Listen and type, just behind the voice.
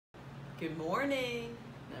Good morning.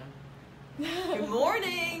 No. Good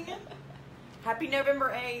morning. Happy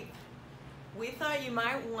November 8th. We thought you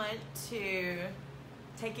might want to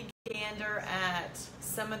take a gander at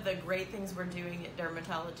some of the great things we're doing at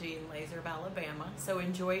Dermatology Laser of Alabama. So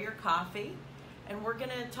enjoy your coffee, and we're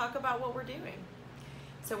going to talk about what we're doing.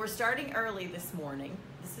 So we're starting early this morning.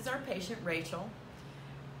 This is our patient, Rachel.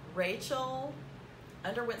 Rachel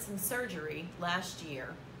underwent some surgery last year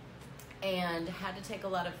and had to take a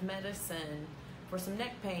lot of medicine for some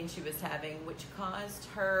neck pain she was having, which caused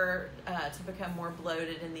her to become more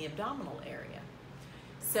bloated in the abdominal area.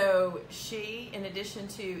 So she, in addition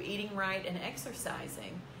to eating right and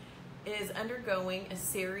exercising, is undergoing a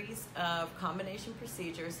series of combination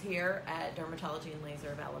procedures here at Dermatology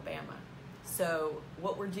Laser of Alabama. So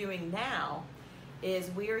what we're doing now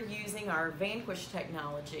is we are using our Vanquish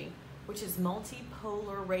technology, which is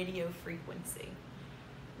multipolar radio frequency.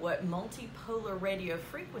 What multipolar radio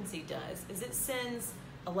frequency does is it sends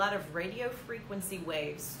a lot of radio frequency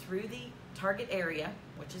waves through the target area,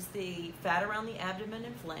 which is the fat around the abdomen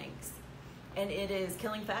and flanks, and it is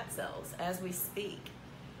killing fat cells as we speak.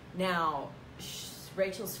 Now,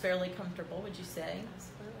 Rachel's fairly comfortable, would you say?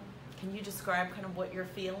 Absolutely. Can you describe kind of what you're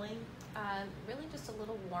feeling? Really just a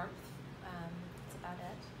little warmth. That's about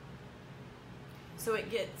it. So it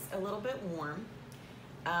gets a little bit warm.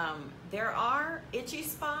 There are itchy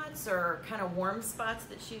spots or kind of warm spots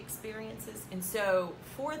that she experiences, and so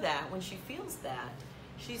for that, when she feels that,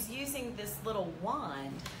 she's using this little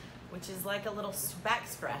wand, which is like a little back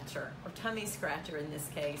scratcher or tummy scratcher in this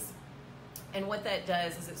case, and what that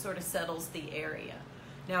does is it sort of settles the area.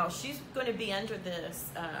 Now she's going to be under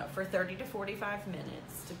this for 30 to 45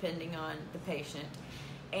 minutes depending on the patient,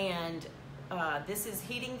 and this is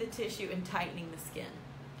heating the tissue and tightening the skin.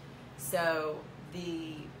 So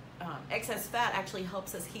the excess fat actually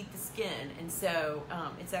helps us heat the skin, and so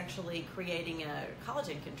it's actually creating a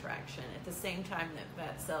collagen contraction at the same time that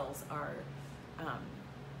fat cells are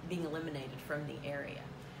being eliminated from the area.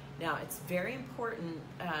 Now, it's very important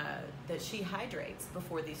that she hydrates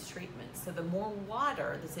before these treatments. So the more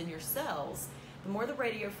water that's in your cells, the more the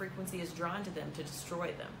radio frequency is drawn to them to destroy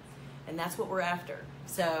them. And that's what we're after.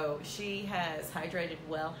 So she has hydrated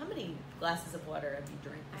well. How many glasses of water have you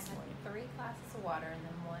drank this morning? I had 3 glasses of water and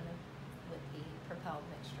then one with the propelled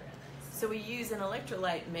mixture in it. So we use an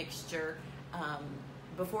electrolyte mixture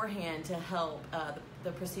beforehand to help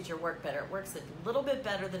the procedure work better. It works a little bit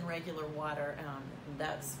better than regular water. And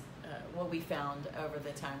that's what we found over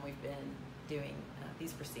the time we've been doing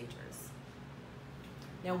these procedures.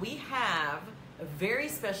 Now we have a very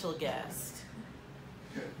special guest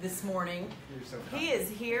this morning. You're so He is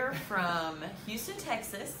here from Houston,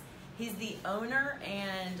 Texas. He's the owner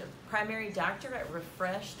and primary doctor at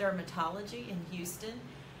Refresh Dermatology in Houston,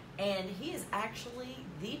 and he is actually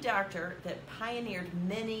the doctor that pioneered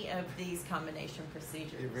many of these combination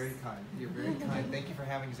procedures. You're very kind. You're very kind. Thank you for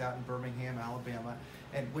having us out in Birmingham, Alabama.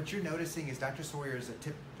 And what you're noticing is Dr. Sawyer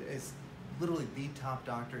is literally the top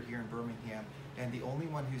doctor here in Birmingham, and the only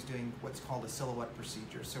one who's doing what's called a silhouette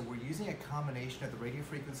procedure. So we're using a combination of the radio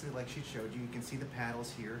frequency like she showed you. You can see the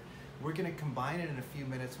paddles here. We're going to combine it in a few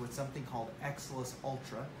minutes with something called Excelus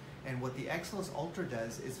Ultra. And what the Excelus Ultra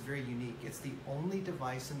does is very unique. It's the only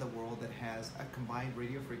device in the world that has a combined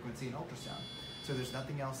radio frequency and ultrasound. So there's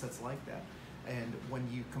nothing else that's like that. And when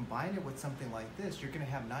you combine it with something like this, you're going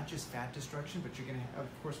to have not just fat destruction, but you're going to have,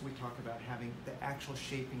 of course, we talk about having the actual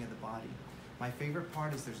shaping of the body. My favorite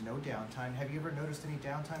part is there's no downtime. Have you ever noticed any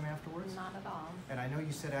downtime afterwards? Not at all. And I know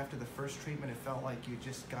you said after the first treatment it felt like you'd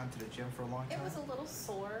just gone to the gym for a long time. It was a little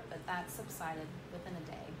sore, but that subsided within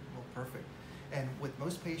a day. Well, perfect. And with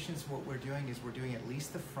most patients, what we're doing is we're doing at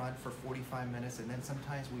least the front for 45 minutes, and then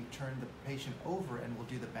sometimes we turn the patient over and we'll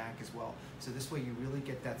do the back as well. So this way you really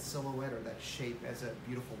get that silhouette or that shape as a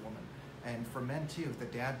beautiful woman. And for men too, the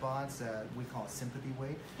dad bods, we call it sympathy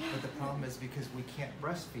weight, but the problem is because we can't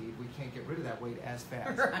breastfeed, we can't get rid of that weight as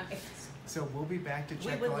fast. Right. So we'll be back to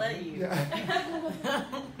check on you. We would let you. Yeah.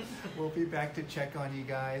 We'll be back to check on you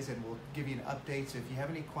guys, and we'll give you an update. So if you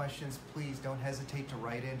have any questions, please don't hesitate to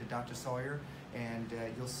write in to Dr. Sawyer, and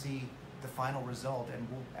you'll see the final result. And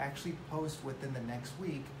we'll actually post within the next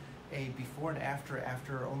week a before and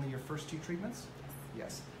after only your first 2 treatments.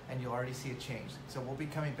 Yes, and you'll already see a change. So we'll be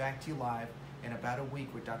coming back to you live in about a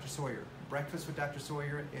week with Dr. Sawyer. Breakfast with Dr.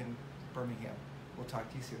 Sawyer in Birmingham. We'll talk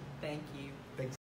to you soon. Thank you. Thanks.